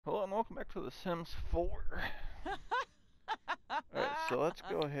welcome back to The Sims 4. Alright, so let's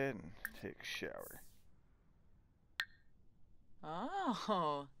go ahead and take a shower.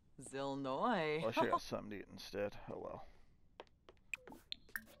 Oh, Zilnoy. Well, I should have something to eat instead. Oh well.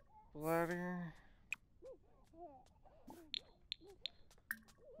 Bladder.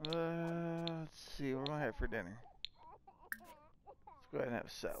 Let's see, what do I have for dinner? Let's go ahead and have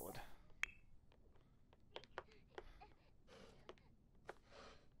a salad.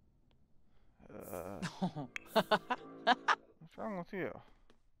 What's wrong with you?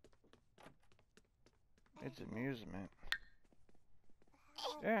 It's amusement.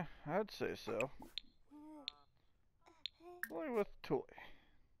 Yeah, I'd say so. Play with toy.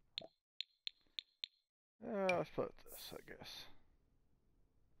 Let's play with this, I guess.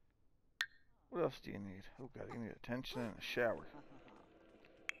 What else do you need? Oh god, you need attention and a shower.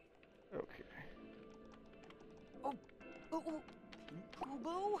 Okay. Oh,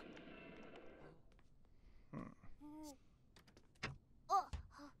 Peekaboo?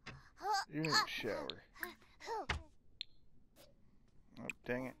 You need a shower. Oh,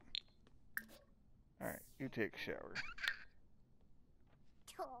 dang it. Alright, you take a shower.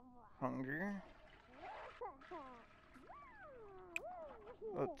 Hunger.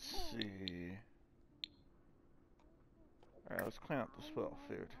 Let's see. Alright, let's clean up the spoiled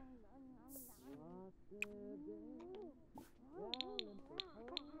food.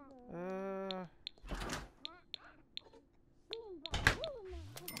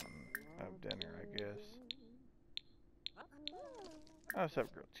 Have dinner, I guess. Let's have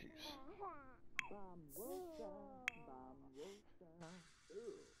grilled cheese.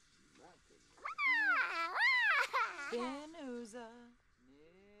 Benuza,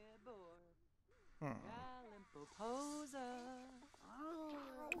 Nibor, Galimpoposa.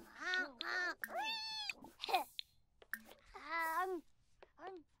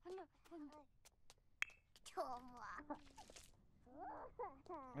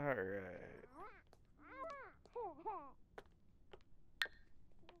 Alright.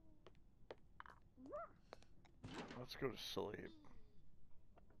 Let's go to sleep.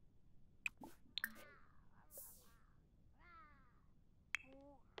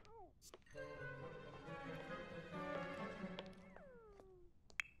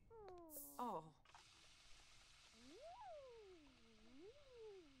 Oh.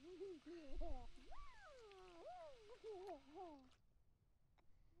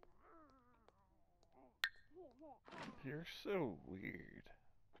 You're so weird.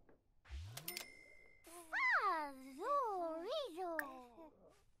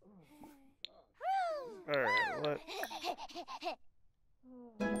 Alright, let's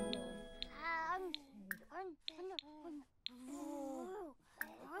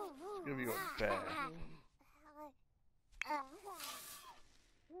give you a bath.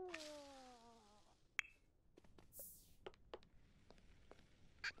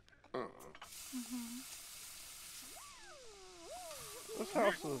 This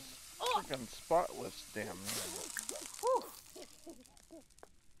house is freaking spotless, damn near.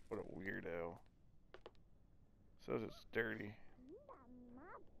 What a weirdo. Says it's dirty.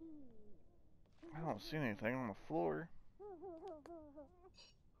 I don't see anything on the floor.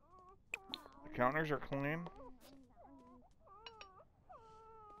 The counters are clean.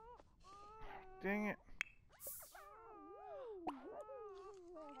 Dang it.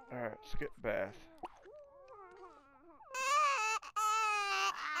 Alright, skip bath.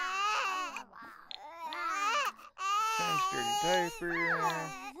 Change dirty diaper.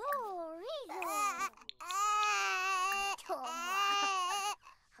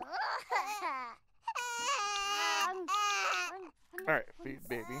 Alright, feed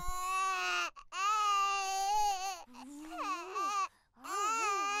baby.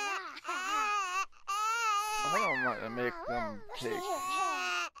 I don't want to make them take a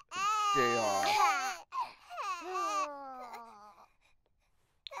day off.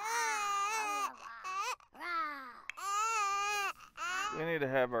 We need to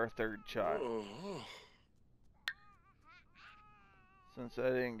have our third child. Since I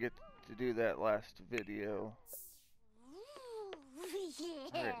didn't get to do that last video.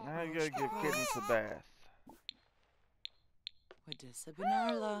 Alright, now you gotta get kittens a bath. Wadissa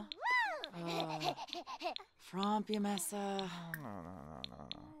Benarla. Frompy Messa. No.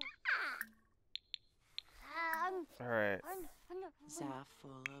 Alright.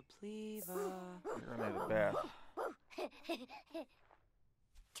 Zaffula Pleva. You're gonna need a bath.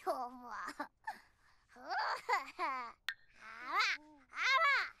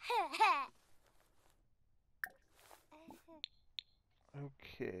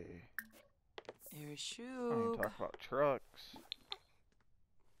 Okay. I need Irishub. to talk about trucks.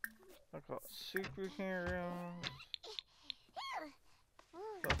 Talk about superheroes.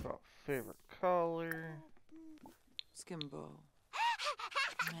 Talk about favorite color. Skimbo.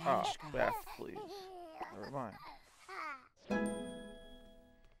 Oh, Manishka. bath, please. Never mind.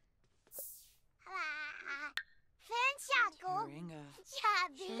 Sharinga.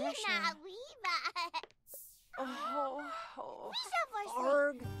 Oh.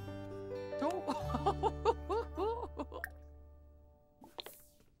 Arg. Oh.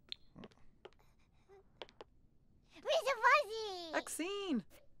 Vaccine.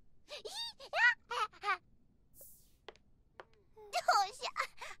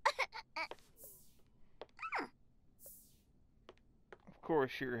 Of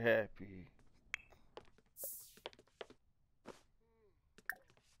course you're happy.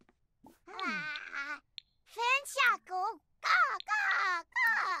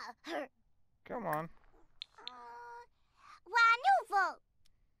 Come on.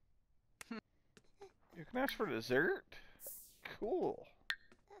 You can ask for dessert? Cool.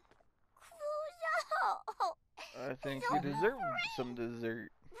 I think you deserve some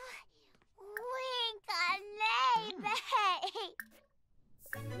dessert.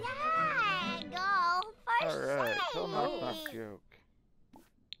 Alright, tell knock knock joke.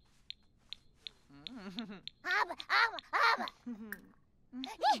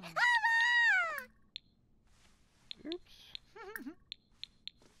 Oops.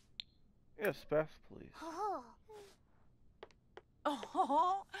 Yes, Beth, please. Oh.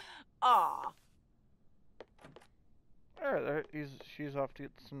 Ah. Alright, she's off to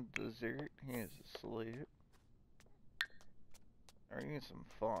get some dessert. He is asleep. Alright, you need some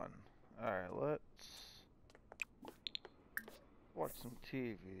fun. Alright, let's watch some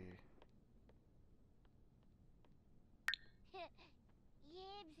TV.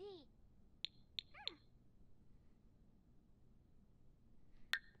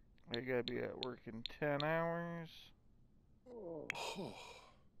 I gotta be at work in 10 hours.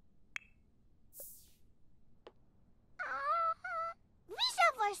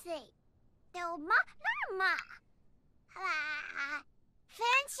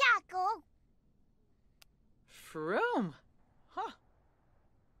 Shroom. Huh.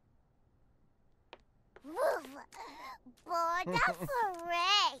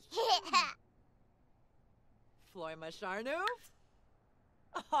 Floy Masharnu.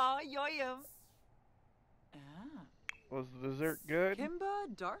 Ah, yoyum. Ah. Was the dessert good? Kimba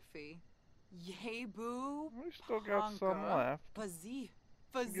Darfy. Yebu. We still got some Honka. left. Fuzzy.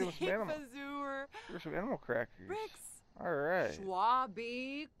 Give us some animal. Fazur. Here's some animal crackers. Rix. Alright,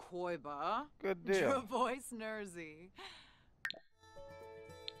 Schwabi Koiba. good deal. Voice Nersy.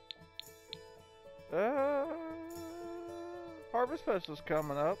 Harvest Fest is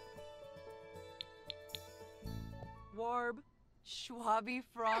coming up. Warb. Schwabi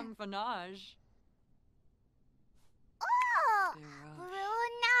from Vanage.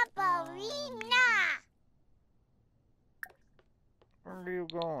 Where are you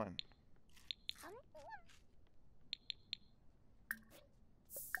going?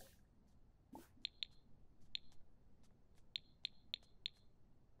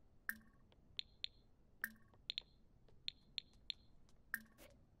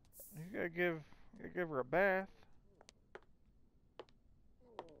 You gotta give her a bath.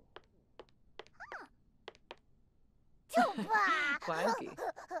 Clanky.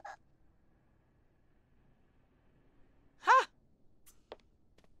 Ha!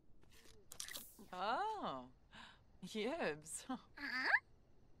 Oh. Yibs.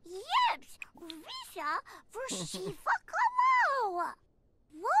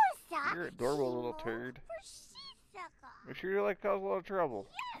 You're adorable little turd. Make sure you like cause a lot of trouble.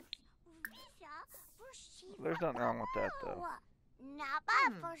 There's nothing wrong with that though. Ah.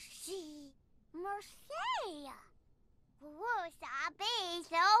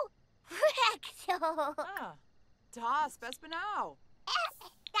 Das Bespinau.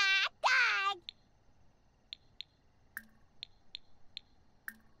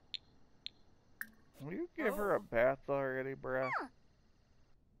 Will you give her a bath already, bruh?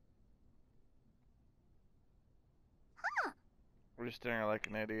 We're just staring like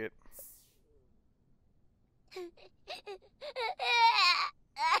an idiot.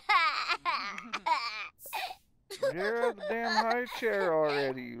 You're at the damn high chair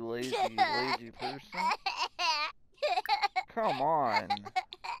already, you lazy person. Come on.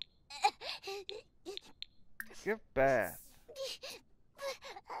 Give bath.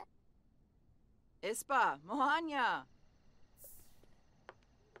 Ispa. Mohanya.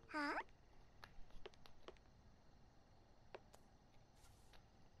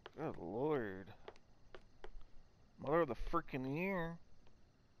 Good lord. Mother of the frickin' year.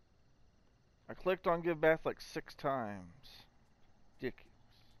 clicked on give bath like 6 times. Ridiculous.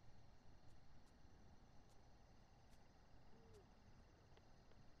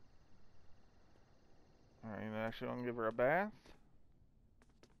 Alright, you actually gonna give her a bath?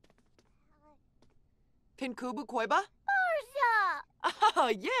 Can Kubu Koiba? Ursa!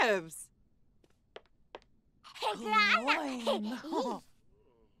 Ah, Yibs! Gloin.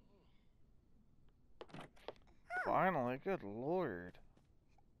 Finally, good lord.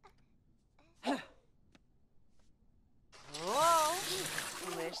 Whoa!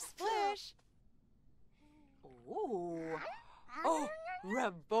 Splish, splish! Ooh! Oh,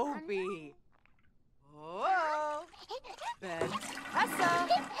 Rebobi! Whoa! Ben Tessa!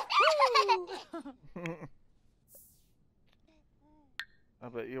 Woo! I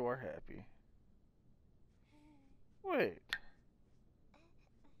bet you are happy. Wait.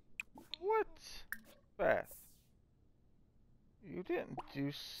 What? Beth. You didn't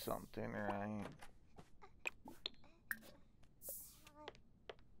do something right.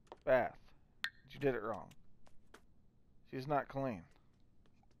 Beth. You did it wrong. She's not clean.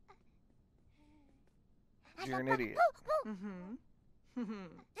 You're an idiot. Mm-hmm.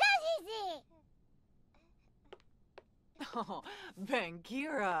 Zazizi! Oh,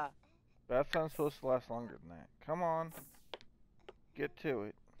 Bankira! Bath time's supposed to last longer than that. Come on. Get to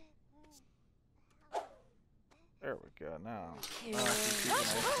it. There we go. Now. She's nice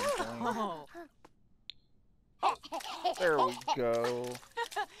and clean. Oh, There we go.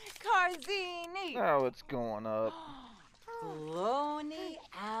 Carzini! Now it's going up. Loni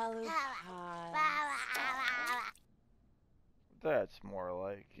Alucard. That's more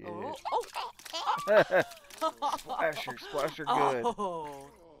like it. Oh, Splasher, splasher good. Oh.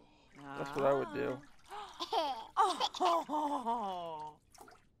 That's what I would do. Oh.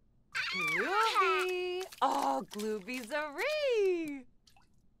 Glooby. Oh, Glooby-Zari.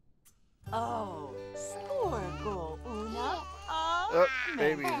 Oh, Snorgle, Una. Oh,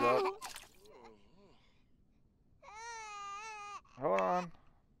 baby's up. Hold on.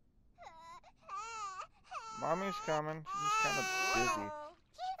 Mommy's coming. She's just kind of busy.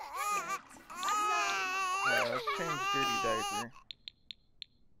 Yeah, let's change dirty diaper.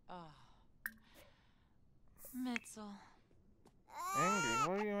 Oh. Mitzel. Angry?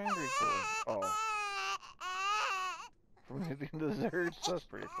 What are you angry for? Oh. From eating desserts? That's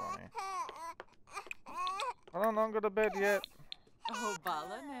pretty funny. I don't go to bed yet. Oh,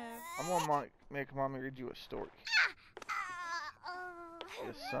 Balanev. I'm gonna make Mommy read you a story.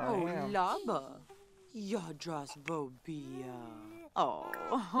 Yes, I Oh, am. Laba. Yadras Vobia.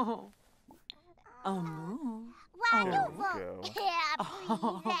 Oh. Amu. There we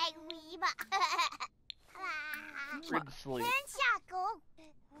Oh. go. Read to sleep.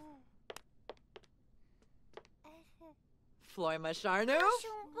 Floima Sharnu.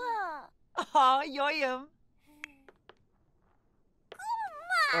 Oh, Yoyam.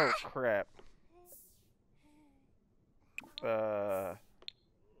 Oh, crap.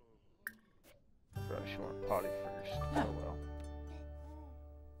 Probably should want potty first. Oh,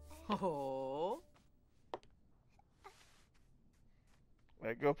 well. Oh.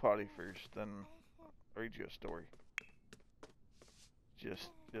 Wait, go potty first, then I'll read you a story.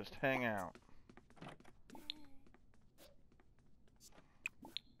 Just hang out.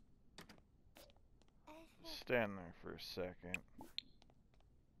 Stand there for a second.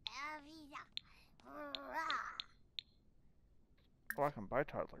 Oh, I can buy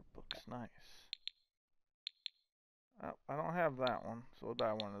toddler books. Nice. Oh, I don't have that one, so we'll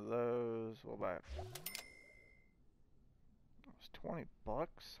buy one of those. We'll buy it. It was 20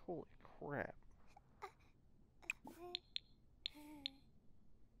 bucks? Holy crap.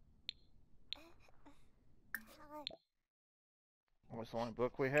 What's the only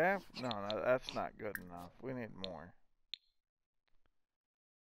book we have? No, that's not good enough. We need more.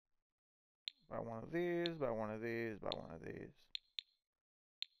 Buy one of these, buy one of these, buy one of these.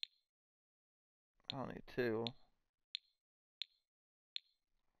 I don't need two.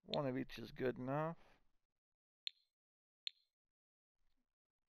 One of each is good enough.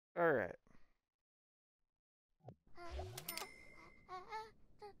 Alright.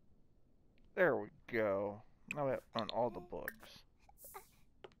 There we go. Now we own all the books.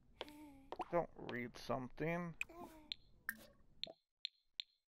 Don't read something.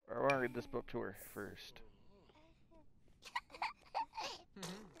 I want to read this book to her first.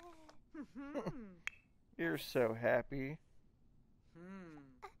 You're so happy.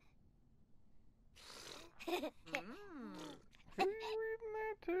 Who are you reading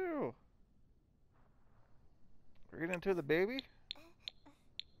that to? Reading to the baby?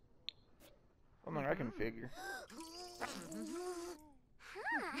 Something I can figure.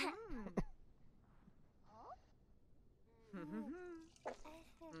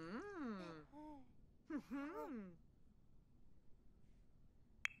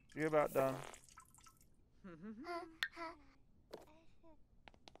 You about done?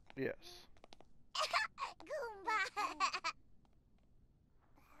 Yes.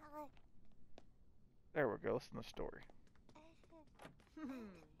 There we go. Listen to the story.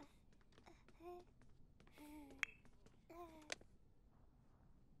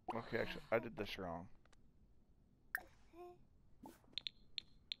 Okay, actually, I did this wrong.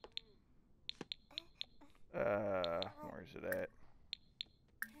 Where is it at?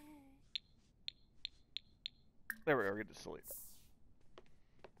 There we go, get to sleep.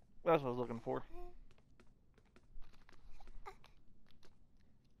 That's what I was looking for.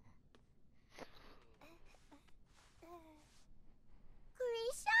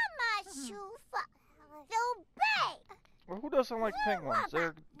 Well, who doesn't like penguins?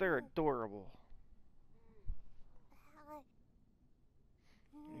 They're adorable.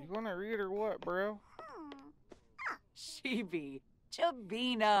 You gonna read or what, bro? Shibi,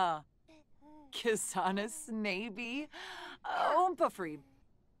 Chabina, Kisana Snaby, Oompafree,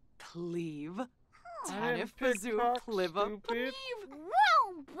 Cleave, Tanif Pazoo, Pliva, stupid.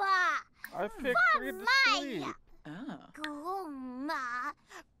 Roomba! I picked read to sleep. Oh. Guma!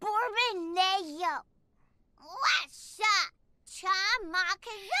 Borbineo! Washa!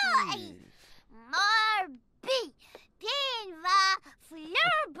 Chamakazoi! Jeez. Marbi! Pinva!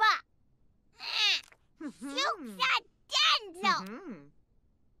 Flurba! Suksa Denzo!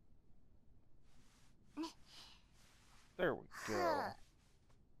 There we go.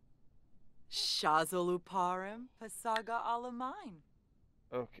 Shazaluparim, Pasaga Alamine.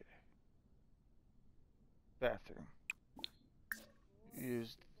 Okay. Bathroom.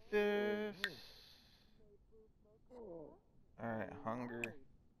 Use this. Alright, hunger.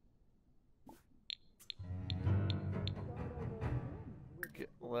 Get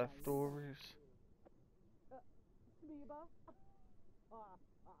leftovers.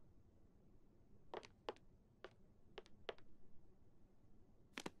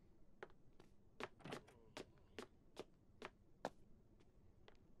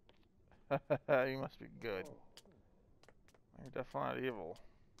 You must be good. You're definitely not evil.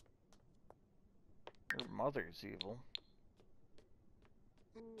 Your mother's evil.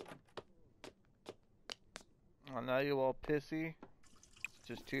 Oh, now you all pissy? It's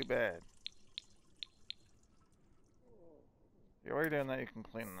just too bad. You're already doing that, you can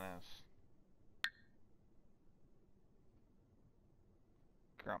clean this.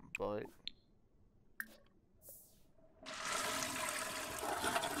 Grump butt.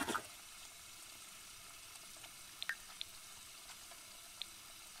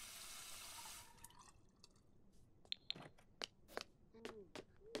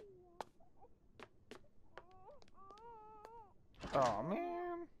 Oh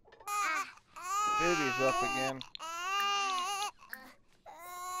man. Baby's up again.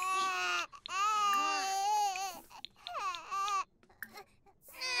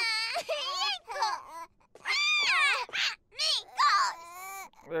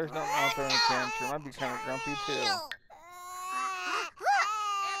 There's nothing wrong throwing a tantrum. I'd be kind of grumpy too.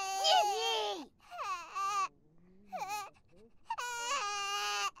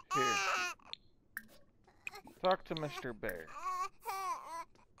 Here. Talk to Mr. Bear.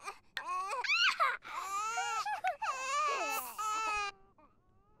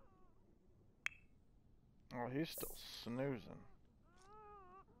 Oh, he's still snoozing.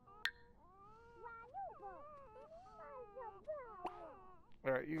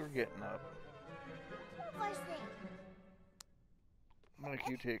 Alright, you're getting up. Make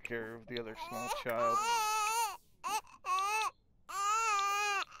you take care of the other small child.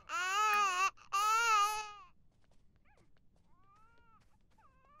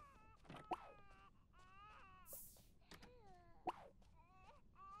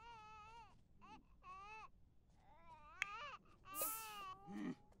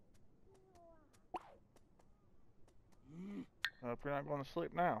 Hope you're not going to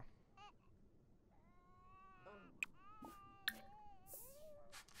sleep now.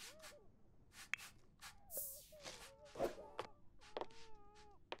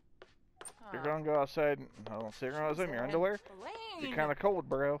 You're gonna go outside. I don't see you're gonna go in your underwear. Be kind of cold,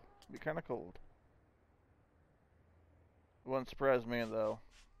 bro. Be kind of cold. It wouldn't surprise me though.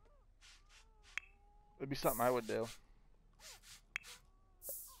 It'd be something I would do.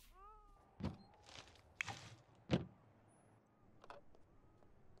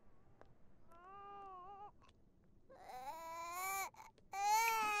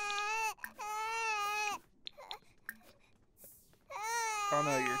 Oh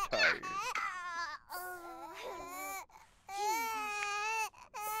no, you're tired.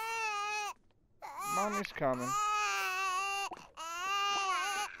 Mommy's coming.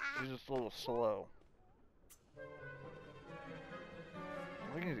 He's just a little slow.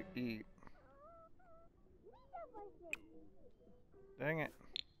 We need to eat. Dang it.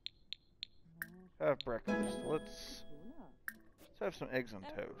 Have breakfast. Let's have some eggs and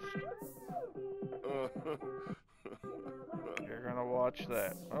toast. You're gonna watch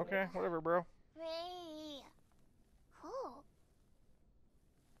that. Okay, whatever, bro. Ray. Cool.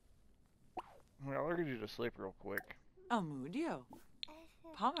 Well, I'll get you to sleep real quick. Amudio.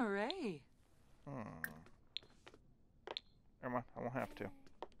 Pomeray. Never mind, I won't have to.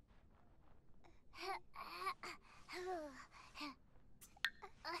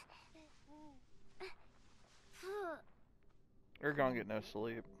 You're gonna get no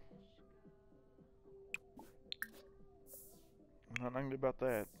sleep. Nothing good about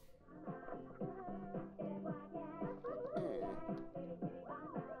that.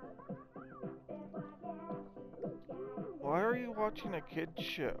 Why are you watching a kid's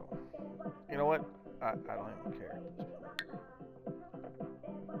show? You know what? I don't even care at this point.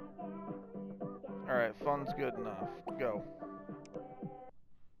 Alright, fun's good enough. Go.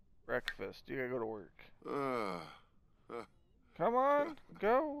 Breakfast. You gotta go to work. Come on,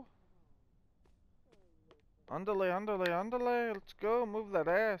 go. Andale, andale, andale. Let's go. Move that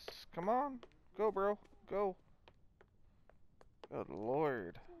ass. Come on. Go, bro. Go. Good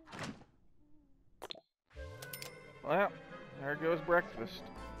lord. Well, there goes breakfast.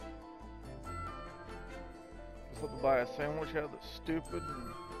 Just have to buy a sandwich out of the stupid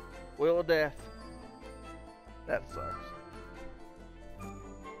wheel of death. That sucks.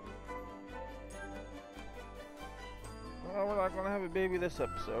 Well, we're not gonna have a baby this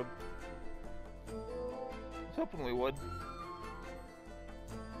episode. I was hoping we would.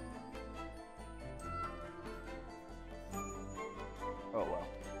 Oh well.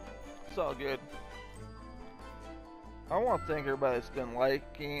 It's all good. I want to thank everybody that's been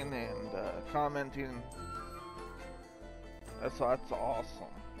liking and commenting. That's awesome.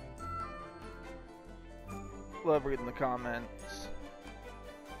 Love reading the comments.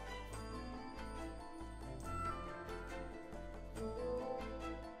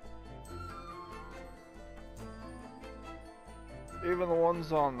 Even the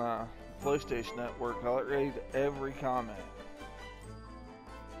ones on PlayStation Network, I'll read every comment.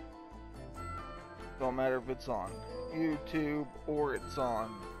 Don't matter if it's on YouTube or it's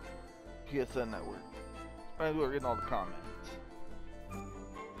on PSN Network. Might as well read all the comments.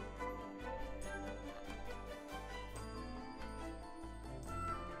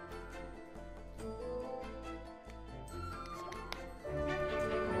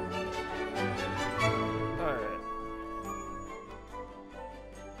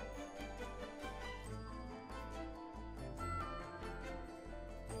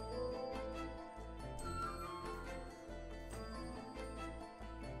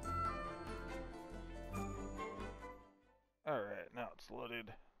 Alright, now it's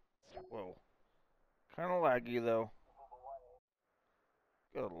loaded. Whoa. Kinda laggy though.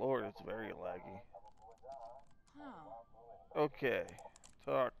 Good lord, it's very laggy. Okay.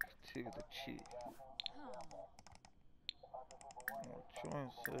 Talk to the chief. More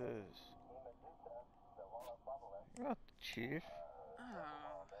choices. You're not the chief.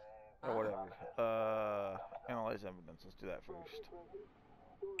 Oh, whatever. Analyze evidence. Let's do that first.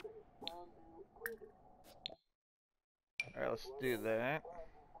 Alright, let's do that.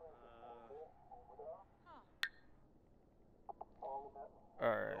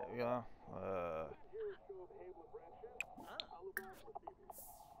 Alright, yeah.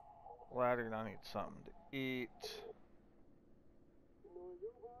 Ladder, I need something to eat.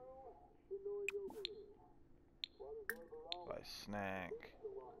 Buy snack.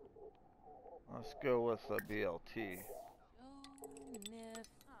 Let's go with a BLT.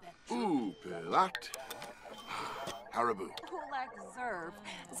 Ooh, Pilat. Haribo. Kulak Zerv.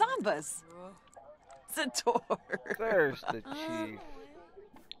 Zombas. Zator. There's the chief.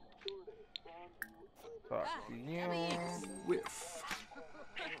 Talk to you. Whiff.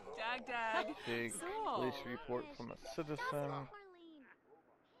 Dag dag. Take police report from a citizen.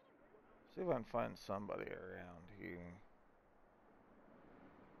 See if I can find somebody around here.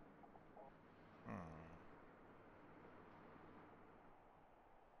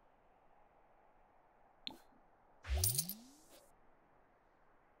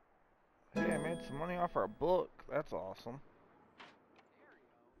 Hey, I made some money off our book. That's awesome.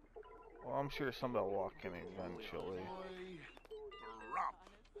 Well, I'm sure somebody will walk in eventually.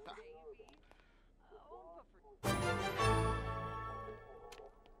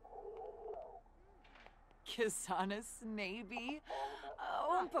 Kisanis Nabi.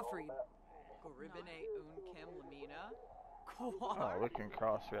 Umpafreed. Goribine un Kim Lamina. Oh, we can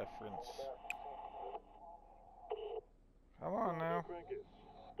cross-reference. Come on now.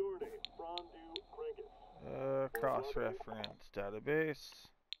 Cross-reference database.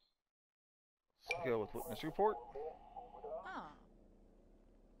 Let's go with witness report. Huh.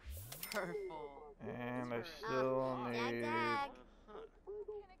 Purple. And I still need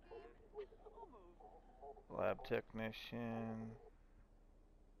lab technician.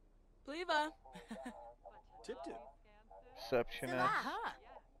 Pleva. Tip-tip. Receptionist. Aha.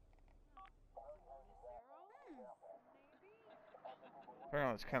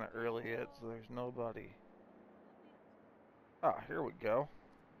 Apparently it's kind of early yet, so there's nobody. Ah, here we go.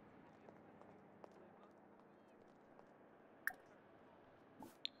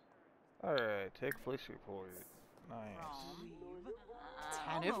 Alright, take police report. Nice.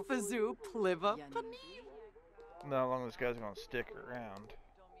 Tanif Fazoo Pliva Panev. Not how long this guy's gonna stick around.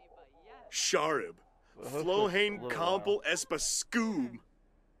 Sharib. But hopefully Flohain it's a little Kampel Espa Scoob.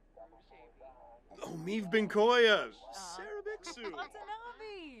 Omiv Benkoya. Sarabixu.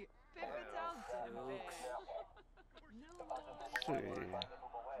 Tanavi. while. See.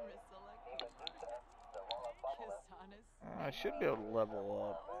 I should be able to level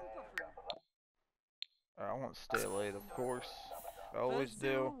up. I won't stay late, of course. I always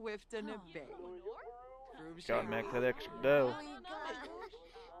do. Gotta make that extra dough.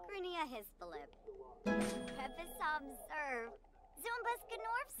 Grinia Hispalip. Pepis observe. Zumbas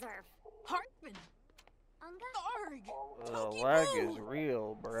Gnorf Hartman. Unga. Arg. The lag is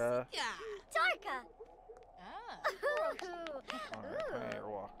real, bruh. Tarka. Alright, you're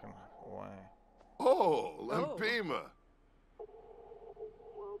walking away. Oh, Lampima.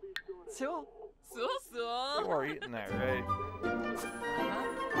 So. You are eating that, right?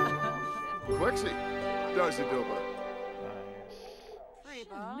 Quexi. Darzadoba. Nice.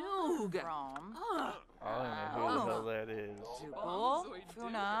 Noog. I don't know who the hell that is. Zubul.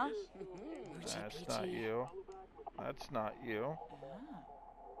 Funa. That's not you. That's not you.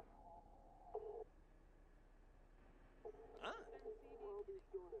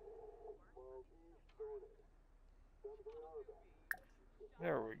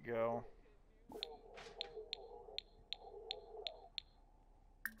 There we go.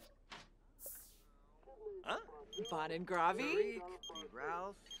 Bon and Gravi.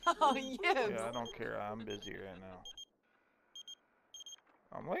 Ralph. Oh, yes. Yeah, I don't care. I'm busy right now.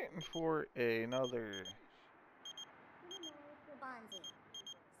 I'm waiting for another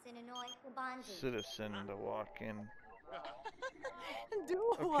citizen to walk in.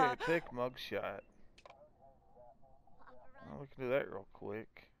 Okay, take mugshot. Oh, we can do that real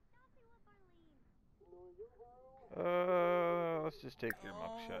quick. Let's just take your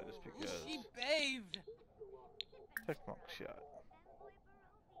mugshot just because. She bathed. Take mugshot.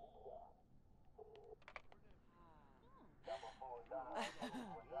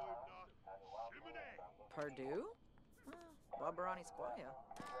 Purdue? Barbarani Squire.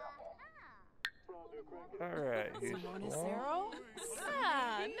 Alright, here's Simone one. Zero?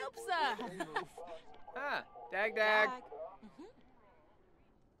 Ah, nope, Ah, dag dag.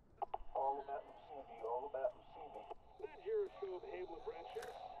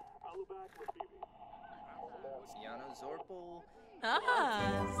 Siano Zorpal.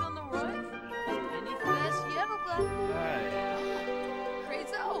 Ah, on the right. Any flash Yevka. Nice.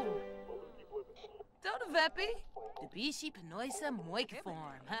 Crazo. Don't Veppy. The Bishi Penoisa Moik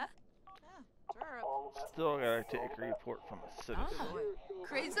form, huh? Still gotta take a report from a citizen.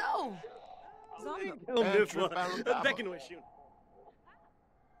 Crazo.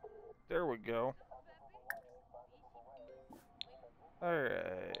 There we go.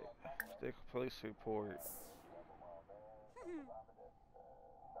 Alright. Take a police report.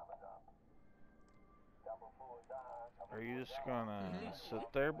 Are you just gonna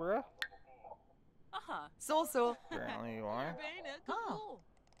sit there, bruh? So. Apparently you are. Oh.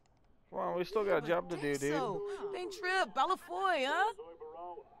 Come on, we still got a job to do, dude. So, Bain Trip, Balafoy, huh?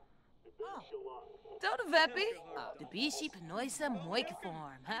 Don't Veppy. The Bishi Penoisa Moik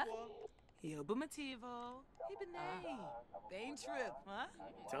form, huh? Yoba Mativo. Hibine. Bain Trip, huh?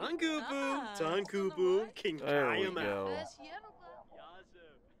 Tankupu. Tankupu. King There we Kayama. go.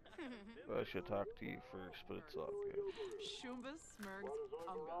 I should talk to you first, but it's all good. Shumba Smirgs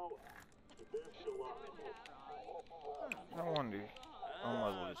Punga. I wonder. I might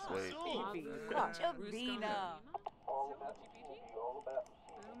as well just wait. Chabina.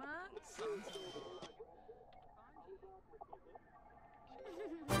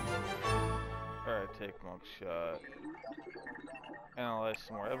 Alright, take mugshot. Analyze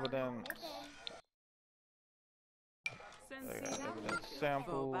some more evidence. I got evidence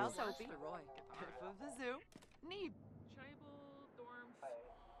samples. Need.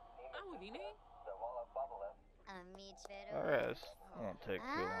 Alright, this won't take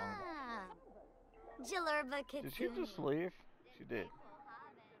too long. Jalurba Did she Kitsune. just leave? She did.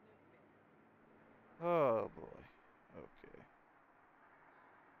 Oh boy. Okay.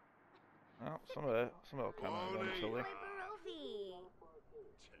 Well, somebody will come in eventually.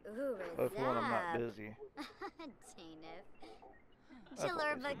 Hopefully when I'm not busy. Tanif. That's always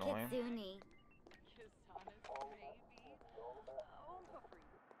Jalurba annoying. Kitsune.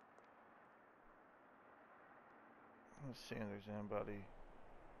 Let's see if there's anybody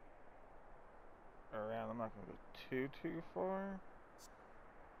around. I'm not gonna go too far.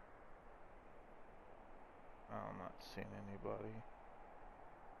 Oh, I'm not seeing anybody.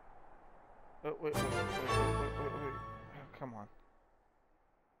 Oh, wait. Oh, come on.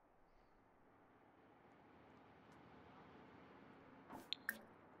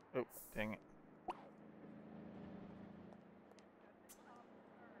 Oh, dang it.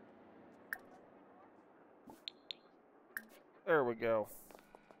 There we go.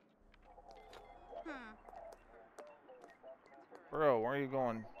 Bro, where are you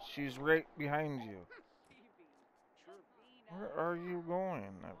going? She's right behind you. Where are you going?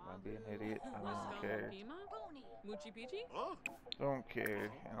 I'm being an idiot. I don't care. Moochie Peachy? Huh? Don't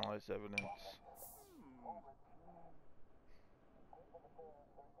care. Analyze evidence.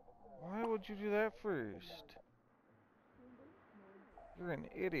 Why would you do that first? You're an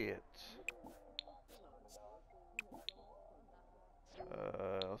idiot.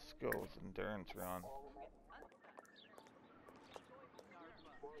 Let's go with endurance run.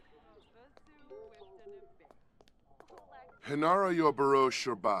 Hinara Yobaro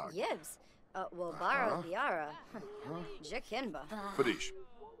Sherbag. Yibs. Wobara Liara. Jekinba. Fadish.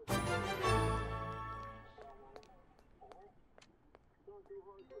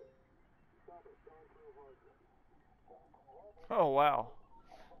 Oh wow.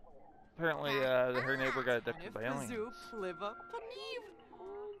 Apparently, her neighbor got abducted by aliens. Live up.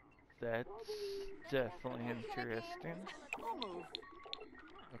 That's definitely interesting.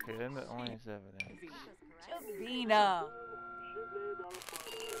 Okay, then the only is evidence. Javina.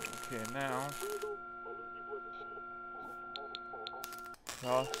 Okay, now.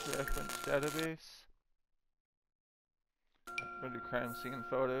 Cross-reference database. Gonna do crime scene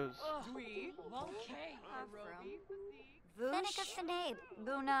photos. Seneca Vush. Sanabe.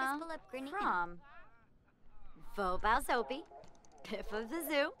 Buna. Bispalip Grinian. From. Vobal Soapy. Piff of the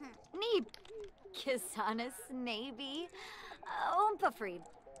Zoo. Neep. Kisana Snaby. Oompafreed.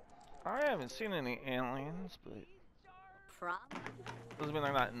 I haven't seen any aliens, but Prom. doesn't mean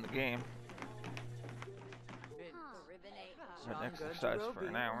they're not in the game. Had exercise for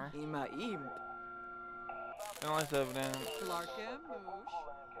an hour. Analyze evidence. Clarka Moosh.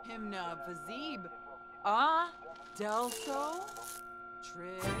 Himna Vazib. Ah. Delso.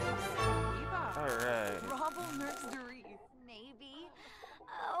 Tribs. Eva. Alright. Bravo Nurse Doris. Snaby.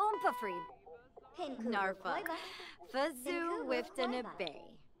 Oompafreed. Pinku Narfa. Loiba. Fazoo Pinku Wiftana Loiba. Bay.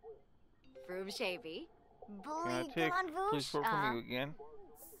 Froob Shavy. Can I take police report from you again?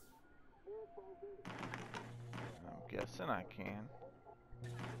 I'm guessing I can.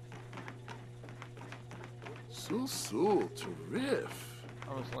 Sul Tarif.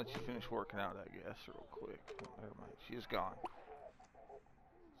 I'm just gonna let you finish working out, I guess, real quick. Never mind, she's gone.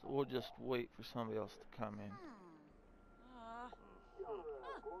 So we'll just wait for somebody else to come in.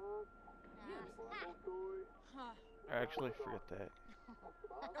 Actually, forget that.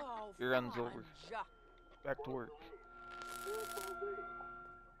 Your run's over. Back to work.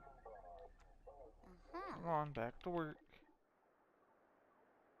 Come on, back to work.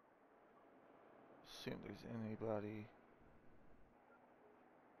 See if there's anybody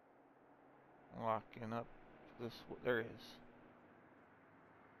locking up this. There is.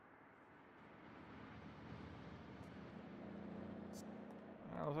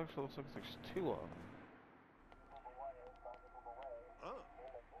 Well, it actually looks like there's two of them.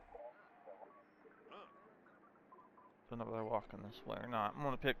 Don't know if they're walking this way or not. I'm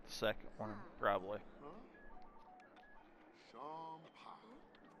gonna pick the second one, probably.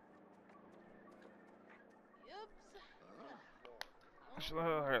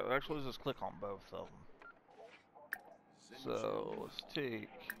 Actually, let's just click on both of them. So let's take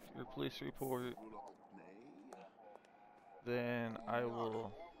your police report. Then I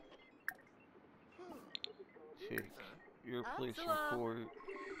will take your police report.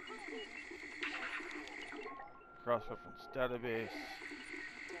 Cross-reference database.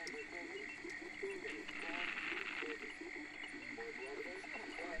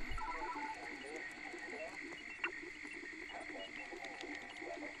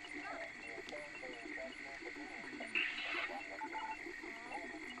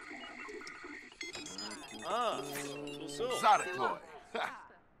 Zarikloy.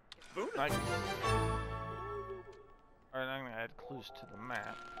 Nice. Alright, I'm gonna add clues to the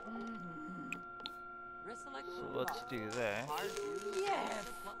map. So let's do that.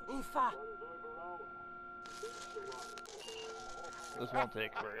 This won't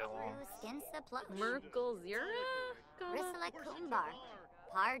take very long. Merkel Zira? Rissalek Kumbar.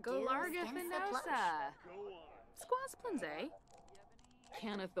 Pardu Golarga Skinsa Finosa. Squas Plinze.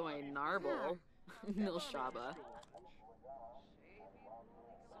 Canathoy Narble. Milshaba.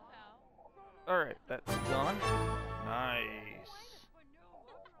 Alright, that's done. Nice.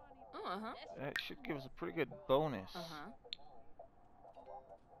 Uh-huh. That should give us a pretty good bonus. Uh-huh.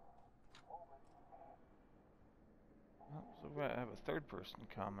 Oh, so we have a third person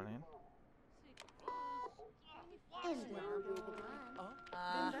coming in.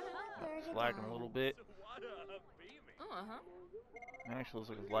 It's lagging a little bit. Uh-huh. Actually, looks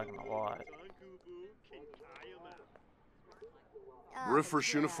like it's lagging a lot. Rifer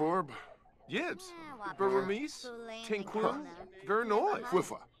Shuniforb. Yibs. Baramis. Tinquil. Gernoi.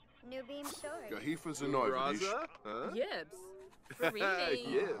 Whiffa. Nubim Short. Gahifa Zanoivadish. Raza. Huh? Yibs. Farini.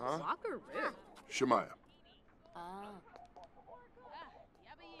 Yibs. Huh? Walker Rip. Shemaya.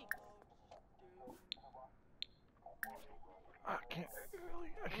 I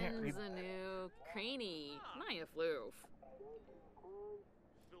can't read. Enzanu. Craney. Naya Floof.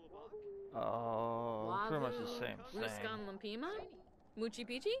 Oh, pretty much the same thing. Ruskan Lampima? Muchi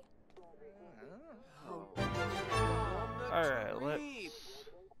Pichi? Alright, let's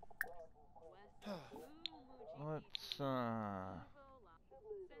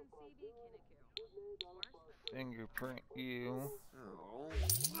fingerprint you.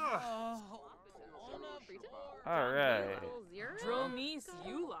 Alright. Dronis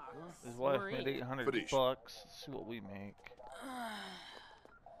Yula. His wife made 800 Fadish. bucks. Let's see what we make.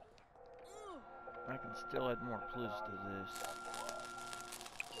 I can still add more clues to this.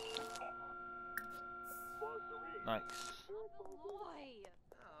 Nice.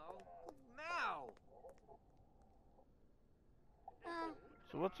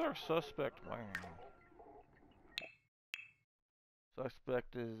 So what's our suspect wearing?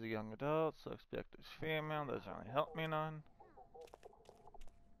 Suspect is a young adult. Suspect is female. Doesn't really help me none.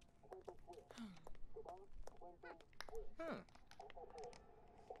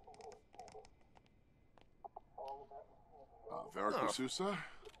 Veracruzusa.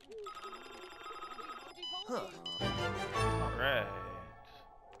 Alright.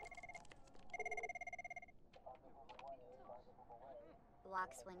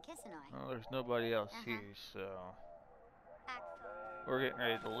 Waxwin Kisanoy. Well, there's nobody else here, so we're getting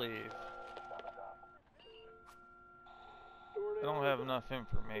ready to leave. I don't have enough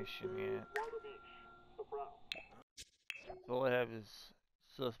information yet. So all I have is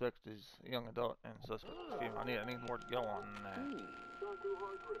suspect is a young adult and suspect is female. I need more to go on than that.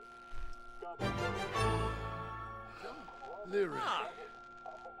 Lyric.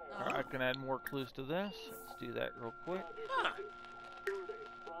 Alright, I can add more clues to this. Let's do that real quick.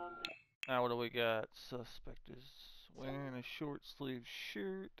 Now what do we got? Suspect is wearing a short sleeve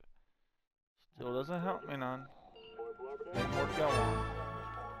shirt. Still doesn't help me none. Need more to go on.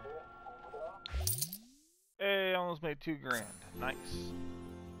 Hey, I almost made $2 grand. Nice.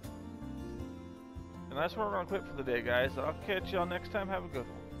 And that's where we're gonna quit for the day, guys. I'll catch y'all next time. Have a good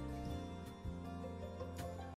one.